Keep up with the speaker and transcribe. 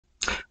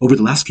Over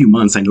the last few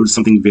months, I noticed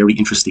something very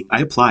interesting.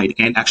 I applied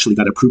and actually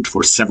got approved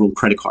for several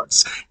credit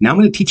cards. Now I'm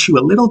going to teach you a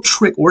little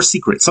trick or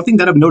secret, something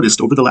that I've noticed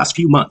over the last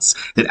few months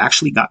that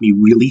actually got me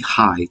really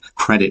high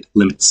credit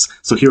limits.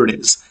 So here it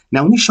is.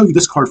 Now let me show you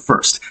this card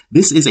first.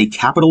 This is a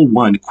Capital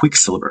One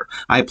Quicksilver.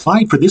 I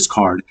applied for this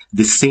card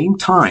the same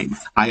time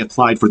I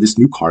applied for this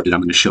new card that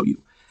I'm going to show you.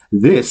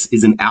 This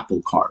is an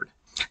Apple card.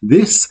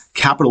 This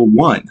Capital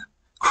One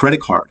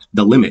credit card,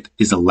 the limit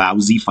is a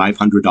lousy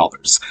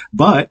 $500.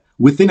 But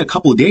within a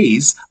couple of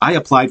days, I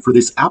applied for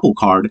this Apple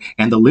card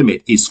and the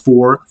limit is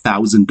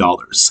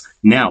 $4,000.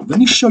 Now, let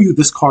me show you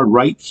this card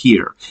right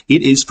here.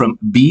 It is from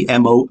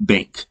BMO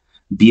Bank.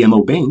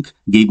 BMO Bank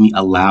gave me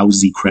a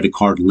lousy credit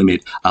card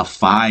limit of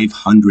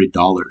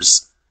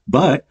 $500.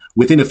 But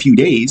within a few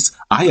days,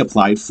 I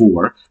applied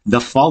for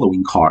the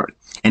following card,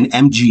 an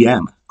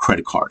MGM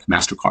credit card,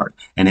 mastercard,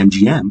 and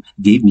MGM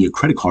gave me a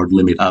credit card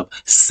limit of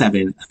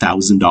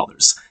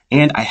 $7,000.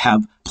 And I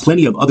have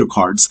plenty of other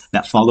cards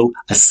that follow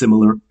a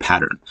similar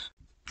pattern.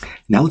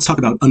 Now let's talk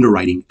about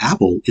underwriting.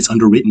 Apple is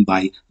underwritten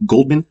by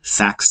Goldman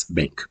Sachs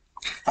Bank.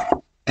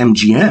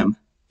 MGM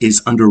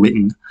is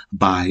underwritten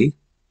by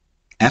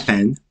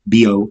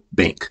FNBO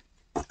Bank.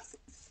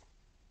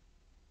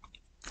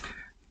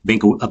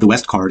 Bank of the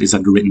West card is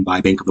underwritten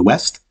by Bank of the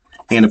West.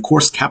 And of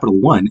course, Capital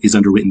One is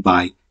underwritten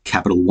by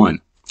Capital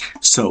One.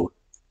 So,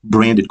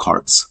 branded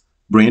cards.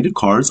 Branded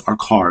cards are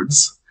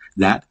cards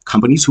that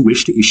companies who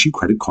wish to issue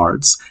credit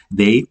cards,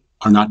 they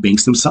are not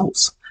banks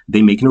themselves.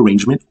 They make an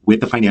arrangement with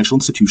the financial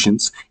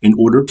institutions in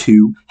order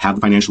to have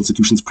the financial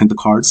institutions print the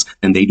cards,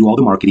 and they do all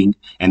the marketing,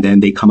 and then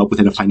they come up with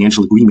a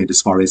financial agreement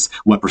as far as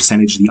what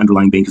percentage the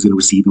underlying bank is going to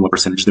receive and what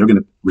percentage they're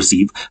going to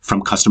receive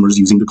from customers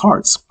using the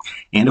cards.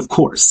 And of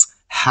course,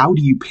 how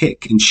do you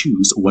pick and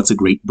choose what's a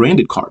great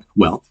branded card?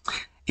 Well,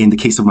 in the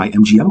case of my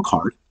MGM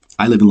card,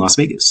 I live in Las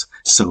Vegas,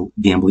 so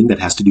gambling that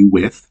has to do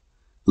with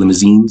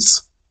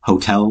limousines,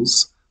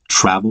 hotels,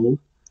 travel,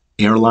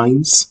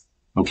 airlines,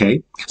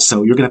 okay?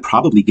 So you're going to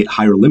probably get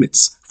higher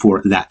limits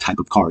for that type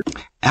of card.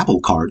 Apple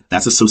card,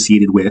 that's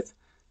associated with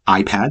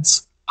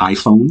iPads,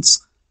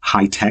 iPhones,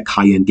 high-tech,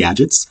 high-end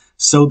gadgets,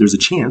 so there's a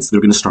chance they're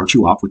going to start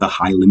you off with a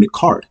high-limit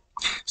card.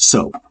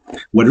 So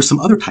what are some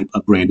other type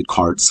of branded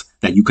cards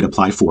that you could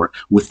apply for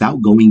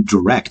without going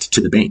direct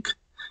to the bank?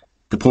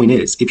 The point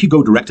is, if you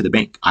go direct to the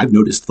bank, I've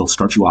noticed they'll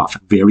start you off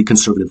very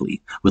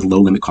conservatively with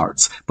low limit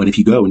cards. But if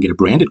you go and get a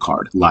branded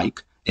card,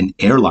 like an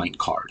airline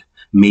card,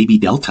 maybe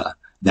Delta,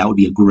 that would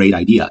be a great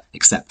idea,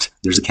 except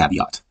there's a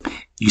caveat.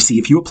 You see,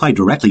 if you apply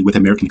directly with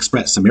American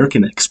Express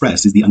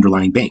is the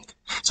underlying bank.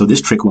 So this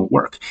trick won't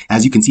work.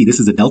 As you can see, this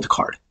is a Delta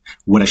card.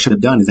 What I should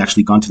have done is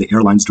actually gone to the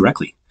airlines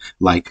directly,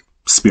 like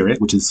Spirit,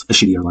 which is a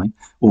shitty airline,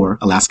 or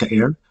Alaska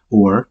Air,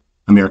 or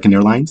American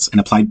Airlines, and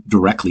applied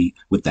directly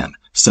with them.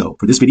 So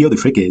for this video, the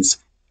trick is,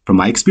 from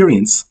my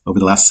experience over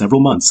the last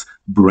several months,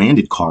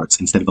 branded cards,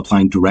 instead of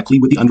applying directly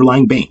with the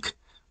underlying bank,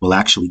 will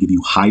actually give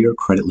you higher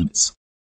credit limits.